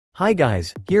Hi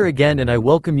guys, here again and I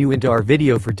welcome you into our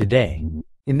video for today.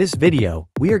 In this video,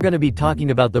 we are going to be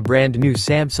talking about the brand new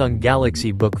Samsung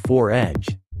Galaxy Book4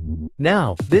 Edge.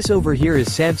 Now, this over here is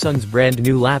Samsung's brand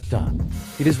new laptop.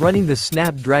 It is running the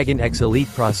Snapdragon X Elite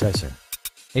processor.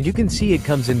 And you can see it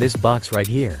comes in this box right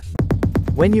here.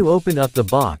 When you open up the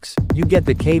box, you get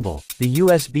the cable, the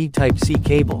USB Type-C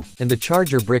cable, and the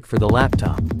charger brick for the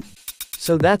laptop.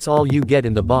 So that's all you get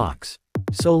in the box.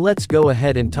 So let's go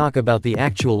ahead and talk about the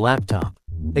actual laptop.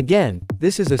 Again,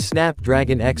 this is a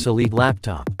Snapdragon X Elite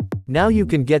laptop. Now you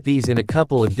can get these in a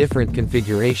couple of different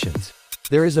configurations.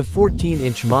 There is a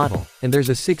 14-inch model, and there's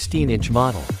a 16-inch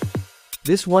model.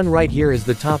 This one right here is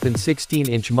the top and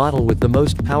 16-inch model with the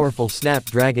most powerful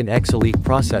Snapdragon X Elite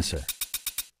processor.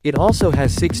 It also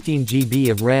has 16 GB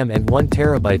of RAM and 1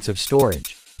 TB of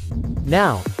storage.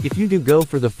 Now, if you do go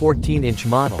for the 14-inch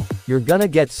model, you're gonna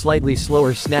get slightly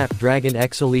slower Snapdragon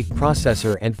X Elite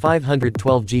processor and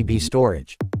 512 GB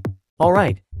storage.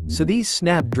 Alright, so these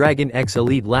Snapdragon X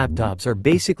Elite laptops are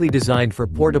basically designed for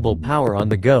portable power on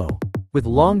the go, with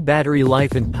long battery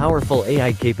life and powerful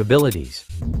AI capabilities.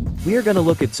 We are gonna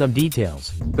look at some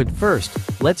details, but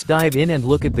first, let's dive in and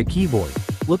look at the keyboard,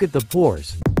 look at the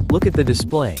pores, look at the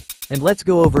display, and let's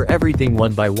go over everything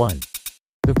one by one.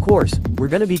 Of course, we're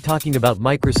gonna be talking about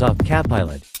Microsoft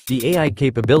Copilot, the AI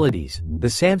capabilities, the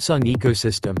Samsung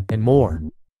ecosystem, and more.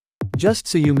 Just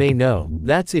so you may know,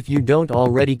 that's if you don't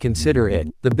already consider it,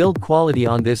 the build quality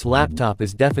on this laptop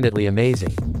is definitely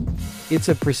amazing. It's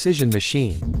a precision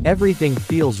machine. Everything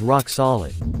feels rock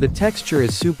solid. The texture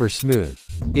is super smooth.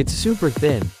 It's super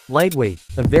thin, lightweight,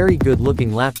 a very good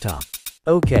looking laptop.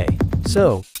 Okay,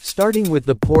 so, starting with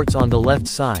the ports on the left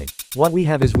side, what we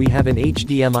have is we have an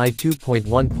HDMI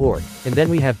 2.1 port, and then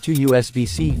we have two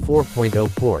USB-C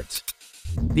 4.0 ports.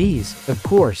 These, of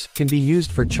course, can be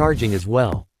used for charging as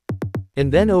well.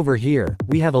 And then over here,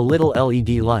 we have a little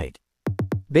LED light.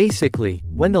 Basically,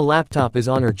 when the laptop is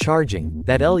on or charging,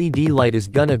 that LED light is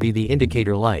gonna be the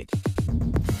indicator light.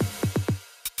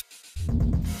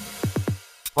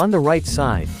 On the right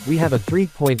side, we have a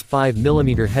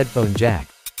 3.5mm headphone jack.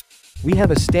 We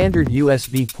have a standard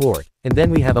USB port, and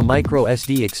then we have a micro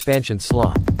SD expansion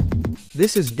slot.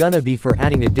 This is gonna be for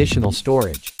adding additional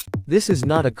storage. This is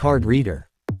not a card reader.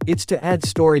 It's to add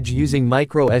storage using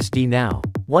micro SD now.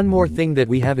 One more thing that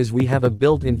we have is we have a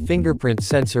built-in fingerprint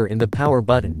sensor in the power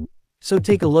button. So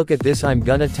take a look at this. I'm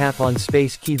gonna tap on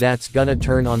space key, that's gonna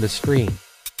turn on the screen.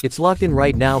 It's locked in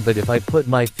right now, but if I put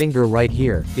my finger right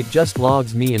here, it just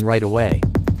logs me in right away.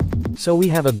 So we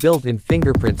have a built-in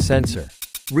fingerprint sensor.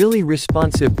 Really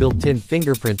responsive built-in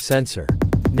fingerprint sensor.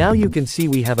 Now you can see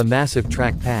we have a massive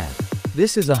trackpad.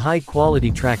 This is a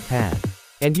high-quality trackpad.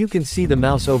 And you can see the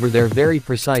mouse over there, very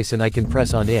precise, and I can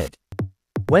press on it.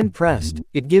 When pressed,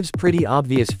 it gives pretty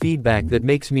obvious feedback that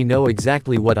makes me know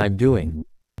exactly what I'm doing.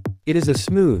 It is a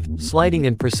smooth, sliding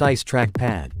and precise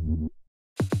trackpad.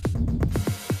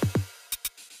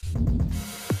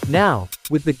 Now,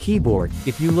 with the keyboard,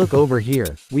 if you look over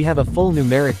here, we have a full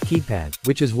numeric keypad,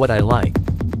 which is what I like.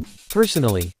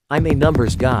 Personally, I'm a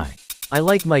numbers guy. I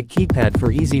like my keypad for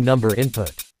easy number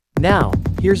input. Now,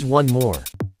 here's one more.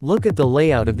 Look at the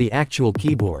layout of the actual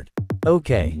keyboard.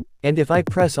 Okay, and if I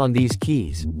press on these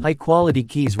keys, high quality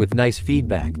keys with nice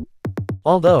feedback.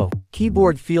 Although,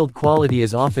 keyboard field quality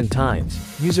is oftentimes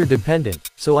user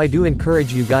dependent, so I do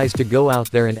encourage you guys to go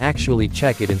out there and actually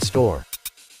check it in store.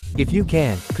 If you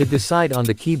could decide on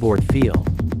the keyboard feel.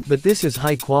 But this is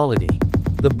high quality.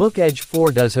 The Book Edge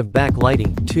 4 does have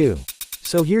backlighting, too.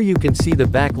 So here you can see the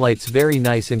backlight's very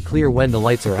nice and clear when the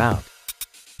lights are out.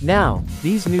 Now,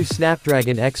 these new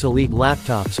Snapdragon X Elite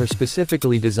laptops are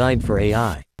specifically designed for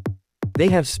AI. They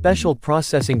have special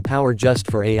processing power just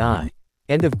for AI.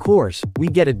 And of course, we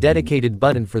get a dedicated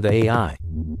button for the AI.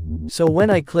 So when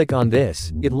I click on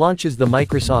this, it launches the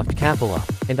Microsoft Copilot,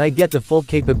 and I get the full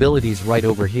capabilities right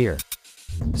over here.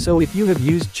 So if you have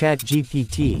used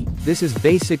ChatGPT, this is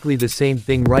basically the same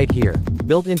thing right here,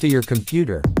 built into your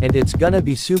computer, and it's gonna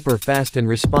be super fast and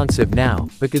responsive now,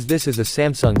 because this is a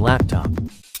Samsung laptop.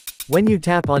 When you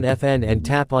tap on FN and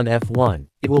tap on F1,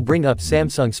 it will bring up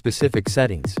Samsung specific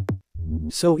settings.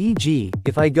 So e.g.,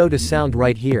 if I go to sound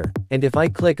right here, and if I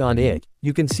click on it,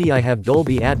 you can see I have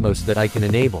Dolby Atmos that I can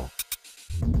enable.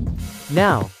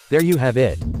 Now, there you have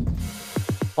it.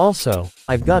 Also,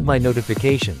 I've got my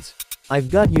notifications. I've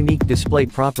got unique display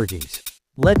properties.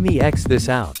 Let me X this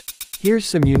out. Here's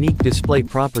some unique display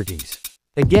properties.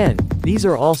 Again, these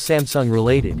are all Samsung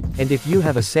related, and if you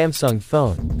have a Samsung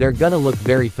phone, they're gonna look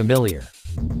very familiar.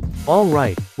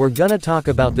 Alright, we're gonna talk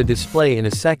about the display in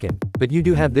a second, but you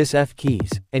do have this F keys,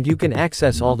 and you can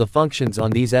access all the functions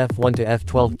on these F1 to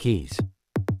F12 keys.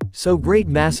 So great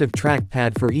massive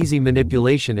trackpad for easy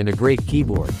manipulation and a great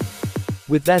keyboard.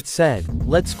 With that said,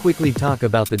 let's quickly talk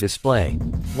about the display.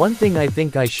 One thing I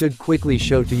think I should quickly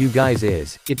show to you guys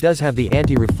is, it does have the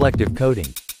anti-reflective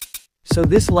coating. So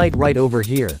this light right over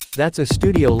here, that's a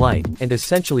studio light, and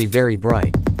essentially very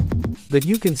bright. But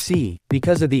you can see,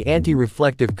 because of the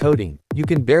anti-reflective coating, you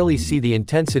can barely see the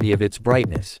intensity of its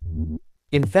brightness.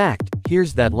 In fact,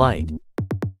 here's that light.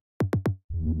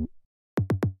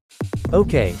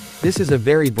 Okay, this is a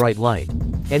very bright light.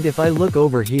 And if I look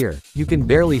over here, you can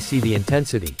barely see the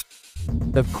intensity.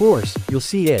 Of course, you'll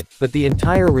see it, but the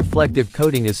entire reflective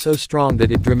coating is so strong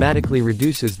that it dramatically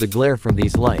reduces the glare from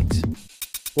these lights.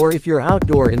 Or if you're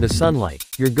outdoor in the sunlight,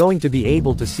 you're going to be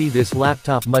able to see this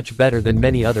laptop much better than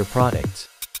many other products.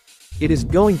 It is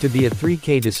going to be a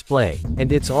 3K display,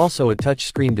 and it's also a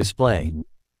touchscreen display.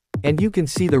 And you can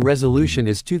see the resolution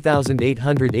is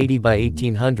 2880 by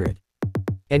 1800.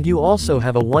 And you also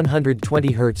have a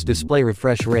 120Hz display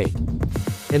refresh rate.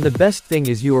 And the best thing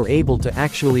is you are able to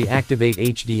actually activate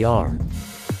HDR.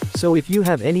 So if you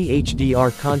have any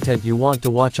HDR content you want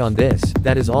to watch on this,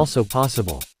 that is also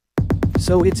possible.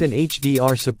 So it's an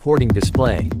HDR supporting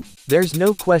display. There's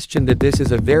no question that this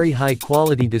is a very high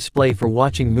quality display for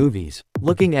watching movies,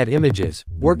 looking at images,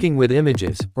 working with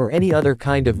images, or any other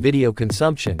kind of video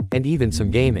consumption, and even some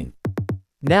gaming.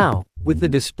 Now, with the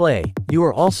display, you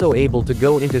are also able to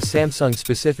go into Samsung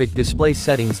specific display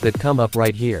settings that come up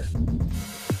right here.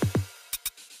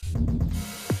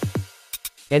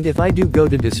 And if I do go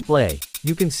to display,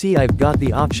 you can see I've got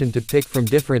the option to pick from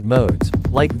different modes,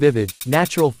 like vivid,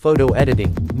 natural photo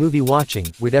editing, movie watching,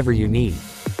 whatever you need.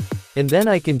 And then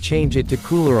I can change it to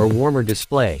cooler or warmer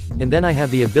display, and then I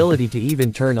have the ability to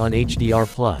even turn on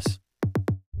HDR+.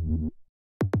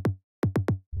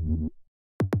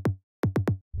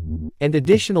 And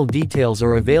additional details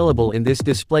are available in this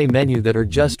display menu that are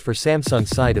just for Samsung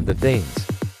side of the things.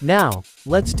 Now,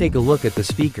 let's take a look at the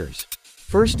speakers.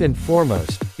 First and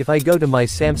foremost, if I go to my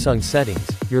Samsung settings,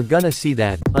 you're gonna see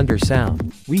that, under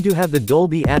sound, we do have the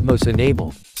Dolby Atmos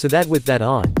enabled, so that with that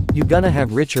on, you're gonna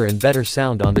have richer and better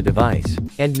sound on the device.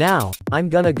 And now, I'm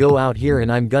gonna go out here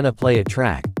and I'm gonna play a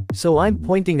track. So I'm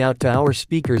pointing out to our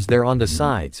speakers there on the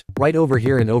sides, right over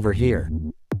here and over here.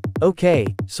 Okay,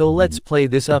 so let's play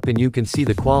this up and you can see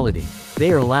the quality.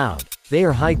 They are loud. They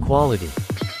are high quality.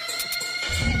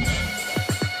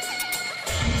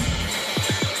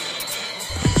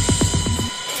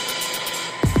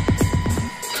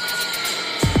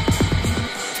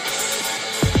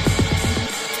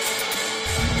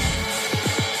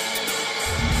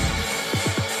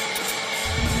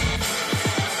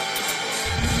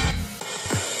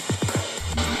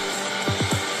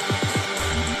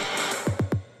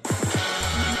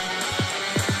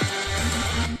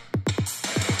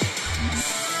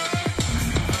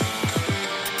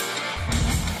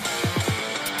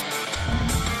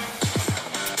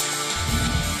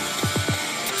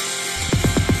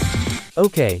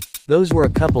 Okay, those were a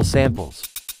couple samples.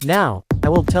 Now, I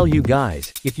will tell you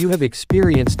guys, if you have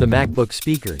experienced the MacBook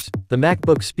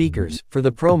speakers, for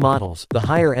the Pro models, the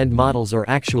higher end models are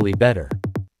actually better.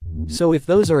 So if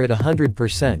those are at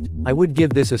 100%, I would give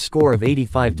this a score of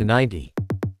 85 to 90.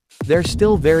 They're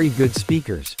still very good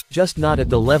speakers, just not at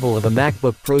the level of a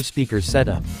MacBook Pro speaker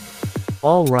setup.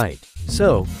 Alright,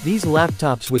 so, these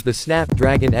laptops with the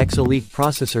Snapdragon X Elite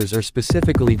processors are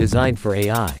specifically designed for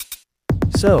AI.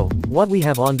 So, what we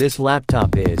have on this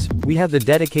laptop is, we have the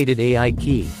dedicated AI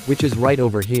key, which is right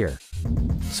over here.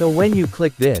 So when you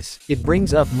click this, it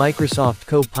brings up Microsoft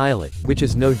Copilot, which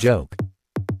is no joke.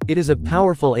 It is a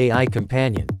powerful AI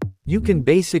companion. You can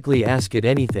basically ask it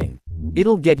anything.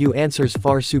 It'll get you answers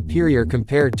far superior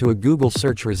compared to a Google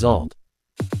search result.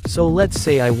 So let's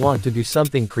say I want to do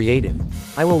something creative.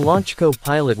 I will launch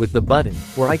Copilot with the button,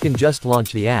 or I can just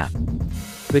launch the app.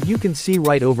 But you can see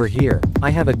right over here, I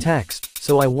have a text,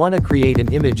 so I want to create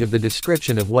an image of the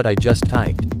description of what I just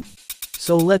typed.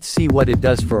 So let's see what it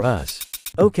does for us.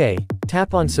 Okay,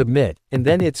 tap on submit, and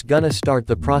then it's gonna start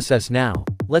the process now.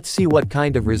 Let's see what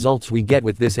kind of results we get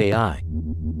with this AI.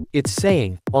 It's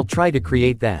saying, I'll try to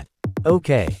create that.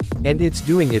 Okay, and it's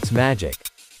doing its magic.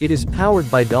 It is powered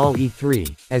by DALL-E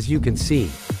 3, as you can see.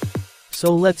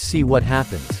 So let's see what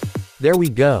happens. There we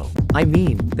go. I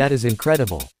mean, that is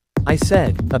incredible. I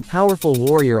said, a powerful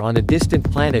warrior on a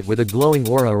distant planet with a glowing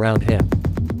aura around him.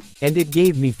 And it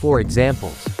gave me 4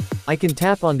 examples. I can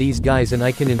tap on these guys and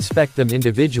I can inspect them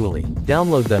individually,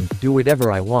 download them, do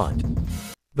whatever I want.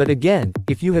 But again,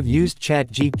 if you have used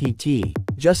ChatGPT,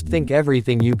 just think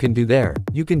everything you can do there,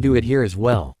 you can do it here as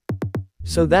well.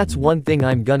 So that's one thing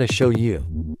I'm gonna show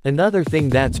you. Another thing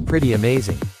that's pretty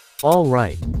amazing.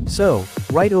 Alright. So,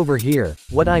 right over here,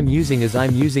 what I'm using is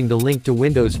I'm using the link to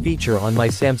Windows feature on my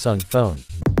Samsung phone.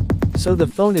 So the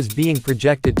phone is being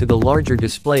projected to the larger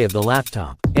display of the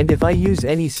laptop. And if I use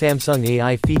any Samsung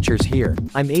AI features here,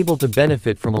 I'm able to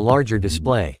benefit from a larger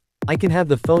display. I can have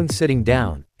the phone sitting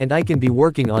down, and I can be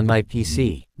working on my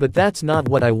PC. But that's not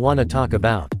what I want to talk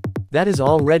about. That is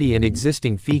already an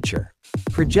existing feature.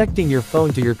 Projecting your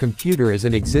phone to your computer is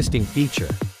an existing feature.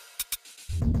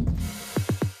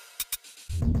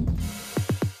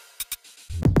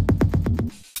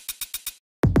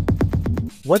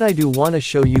 What I do want to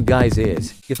show you guys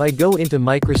is, if I go into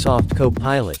Microsoft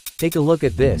Copilot, take a look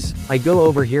at this, I go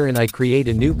over here and I create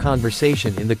a new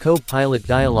conversation in the Copilot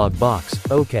dialog box,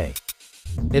 OK.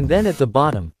 And then at the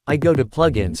bottom, I go to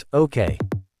Plugins, OK.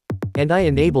 And I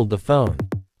enabled the phone.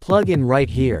 Plugin right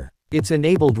here. It's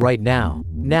enabled right now.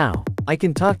 Now, I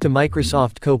can talk to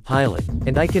Microsoft Copilot,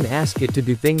 and I can ask it to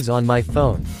do things on my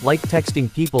phone, like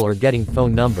texting people or getting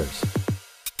phone numbers.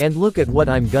 And look at what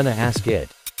I'm gonna ask it.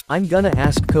 I'm gonna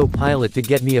ask Copilot to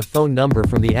get me a phone number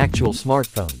from the actual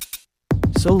smartphone.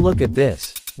 So look at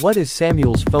this. What is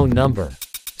Samuel's phone number?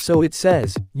 So it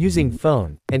says, using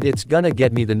phone, and it's gonna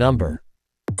get me the number.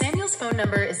 Samuel's phone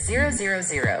number is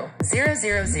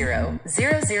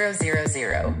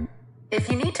 000-000-0000. If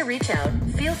you need to reach out,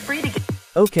 feel free to get...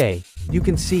 Okay, you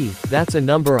can see, that's a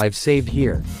number I've saved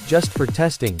here, just for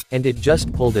testing, and it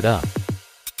just pulled it up.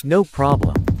 No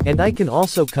problem. And I can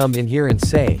also come in here and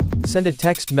say, send a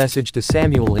text message to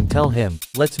Samuel and tell him,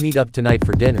 let's meet up tonight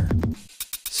for dinner.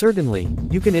 Certainly,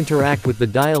 you can interact with the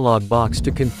dialog box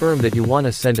to confirm that you want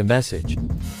to send a message.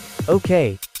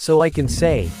 Okay, so I can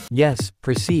say, yes,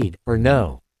 proceed, or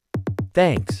no.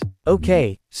 Thanks.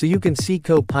 Okay, so you can see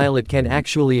Copilot can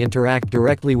actually interact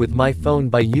directly with my phone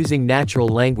by using natural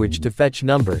language to fetch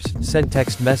numbers, send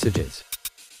text messages.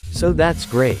 So that's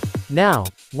great. Now,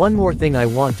 one more thing I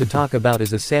want to talk about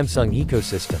is a Samsung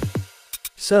ecosystem.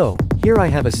 So, here I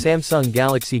have a Samsung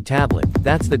Galaxy tablet,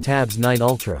 that's the Tabs 9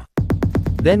 Ultra.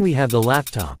 Then we have the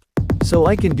laptop. So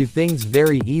I can do things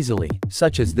very easily,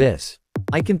 such as this.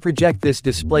 I can project this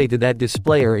display to that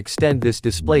display or extend this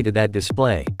display to that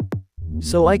display.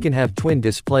 So I can have twin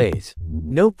displays.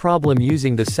 No problem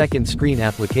using the second screen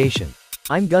application.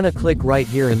 I'm gonna click right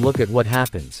here and look at what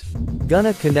happens.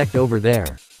 Gonna connect over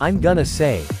there. I'm gonna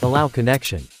say, allow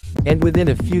connection. And within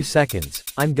a few seconds,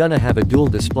 I'm gonna have a dual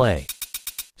display.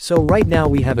 So right now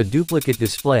we have a duplicate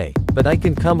display, but I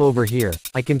can come over here,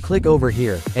 I can click over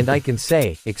here, and I can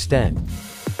say, extend.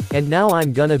 And now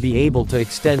I'm gonna be able to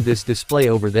extend this display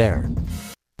over there.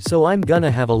 So I'm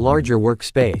gonna have a larger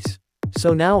workspace.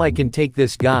 So now I can take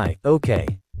this guy, okay.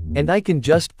 And I can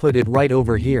just put it right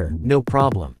over here, no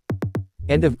problem.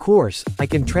 And of course, I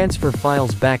can transfer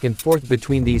files back and forth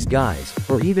between these guys,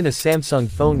 or even a Samsung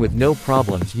phone with no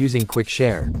problems using Quick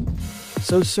Share.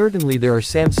 So certainly there are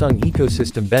Samsung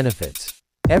ecosystem benefits.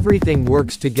 Everything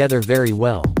works together very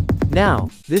well. Now,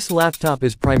 this laptop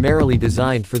is primarily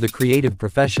designed for the creative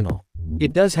professional.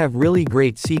 It does have really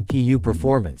great CPU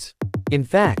performance. In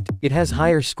fact, it has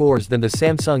higher scores than the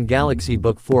Samsung Galaxy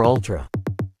Book4 Ultra.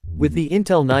 With the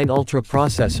Intel 9 Ultra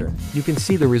processor, you can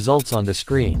see the results on the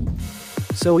screen.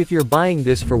 So if you're buying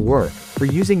this for work, for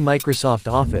using Microsoft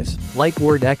Office, like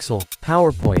Word, Excel,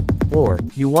 PowerPoint, or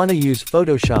you want to use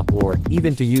Photoshop or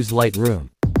even to use Lightroom,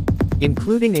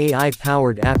 including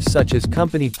AI-powered apps such as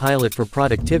Company Pilot for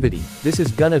productivity, this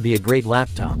is gonna be a great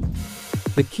laptop.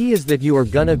 The key is that you are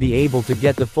gonna be able to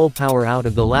get the full power out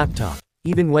of the laptop,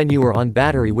 even when you are on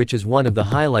battery, which is one of the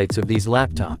highlights of these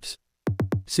laptops.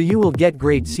 So you will get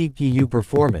great CPU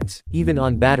performance, even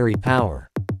on battery power.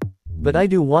 But I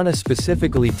do want to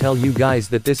specifically tell you guys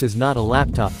that this is not a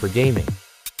laptop for gaming.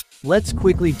 Let's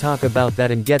quickly talk about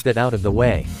that and get that out of the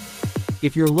way.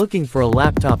 If you're looking for a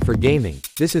laptop for gaming,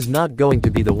 this is not going to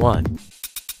be the one.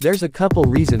 There's a couple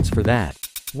reasons for that.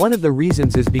 One of the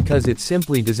reasons is because it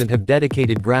simply doesn't have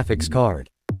dedicated graphics card.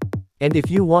 And if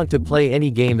you want to play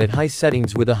any game at high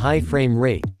settings with a high frame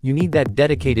rate, you need that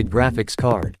dedicated graphics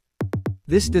card.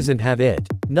 This doesn't have it.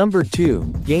 Number 2,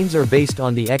 games are based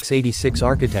on the x86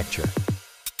 architecture.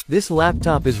 This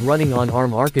laptop is running on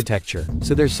ARM architecture,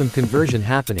 so there's some conversion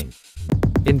happening.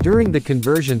 And during the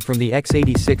conversion from the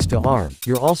x86 to ARM,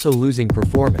 you're also losing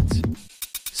performance.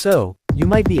 So, you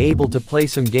might be able to play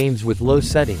some games with low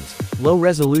settings, low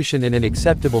resolution and an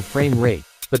acceptable frame rate,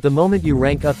 but the moment you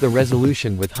rank up the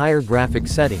resolution with higher graphic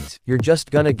settings, you're just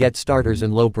gonna get starters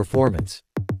and low performance.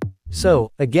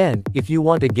 So, again, if you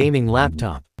want a gaming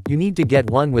laptop, you need to get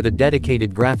one with a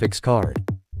dedicated graphics card.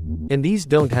 And these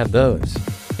don't have those.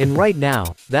 And right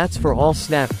now, that's for all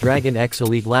Snapdragon X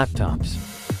Elite laptops.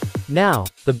 Now,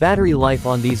 the battery life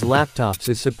on these laptops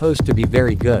is supposed to be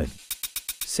very good.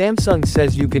 Samsung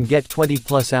says you can get 20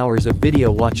 plus hours of video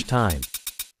watch time.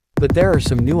 But there are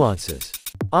some nuances.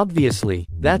 Obviously,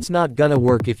 that's not gonna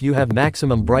work if you have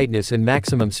maximum brightness and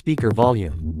maximum speaker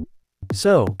volume.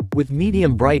 So, with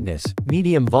medium brightness,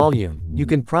 medium volume, you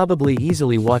can probably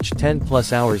easily watch 10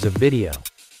 plus hours of video.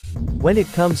 When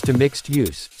it comes to mixed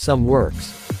use, some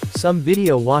works. Some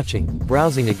video watching,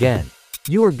 browsing again.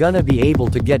 You are gonna be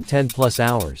able to get 10 plus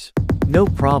hours. No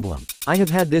problem. I have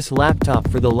had this laptop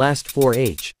for the last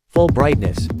 4H, full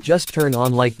brightness, just turn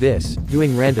on like this,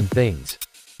 doing random things.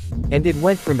 And it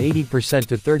went from 80%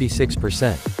 to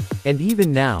 36%. And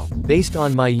even now, based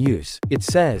on my use, it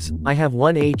says, I have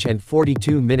 1H and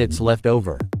 42 minutes left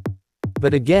over.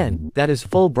 But again, that is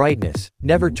full brightness,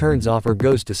 never turns off or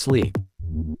goes to sleep.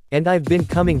 And I've been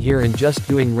coming here and just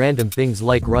doing random things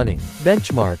like running,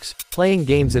 benchmarks, playing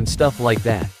games and stuff like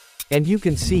that. And you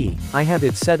can see, I have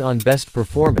it set on best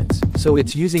performance, so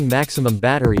it's using maximum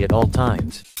battery at all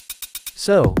times.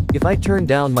 So, if I turn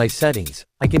down my settings,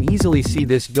 I can easily see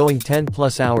this going 10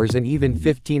 plus hours and even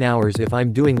 15 hours if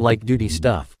I'm doing light duty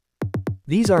stuff.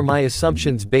 These are my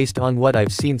assumptions based on what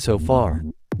I've seen so far.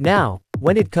 Now,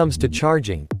 when it comes to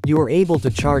charging, you are able to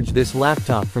charge this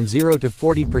laptop from 0 to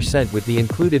 40% with the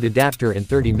included adapter in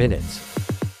 30 minutes.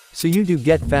 So you do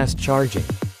get fast charging.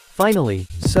 Finally,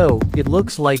 so, it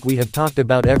looks like we have talked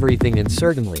about everything, and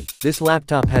certainly, this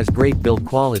laptop has great build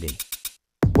quality.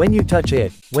 When you touch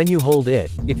it, when you hold it,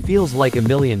 it feels like $1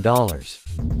 million.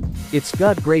 It's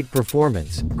got great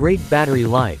performance, great battery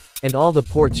life, and all the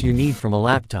ports you need from a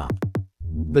laptop.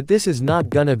 But this is not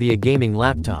gonna be a gaming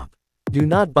laptop. Do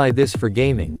not buy this for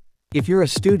gaming. If you're a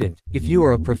student, if you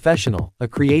are a professional, a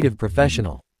creative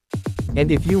professional.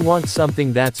 And if you want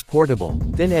something that's portable,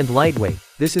 thin and lightweight,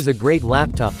 this is a great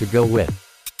laptop to go with.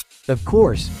 Of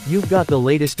course, you've got the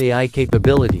latest AI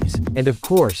capabilities, and of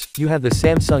course, you have the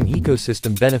Samsung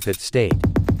ecosystem benefit state.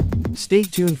 Stay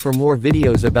tuned for more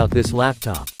videos about this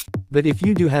laptop. But if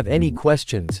you do have any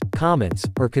questions, comments,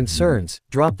 or concerns,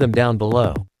 drop them down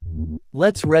below.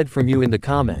 Let's read from you in the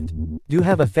comment. Do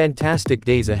have a fantastic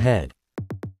days ahead.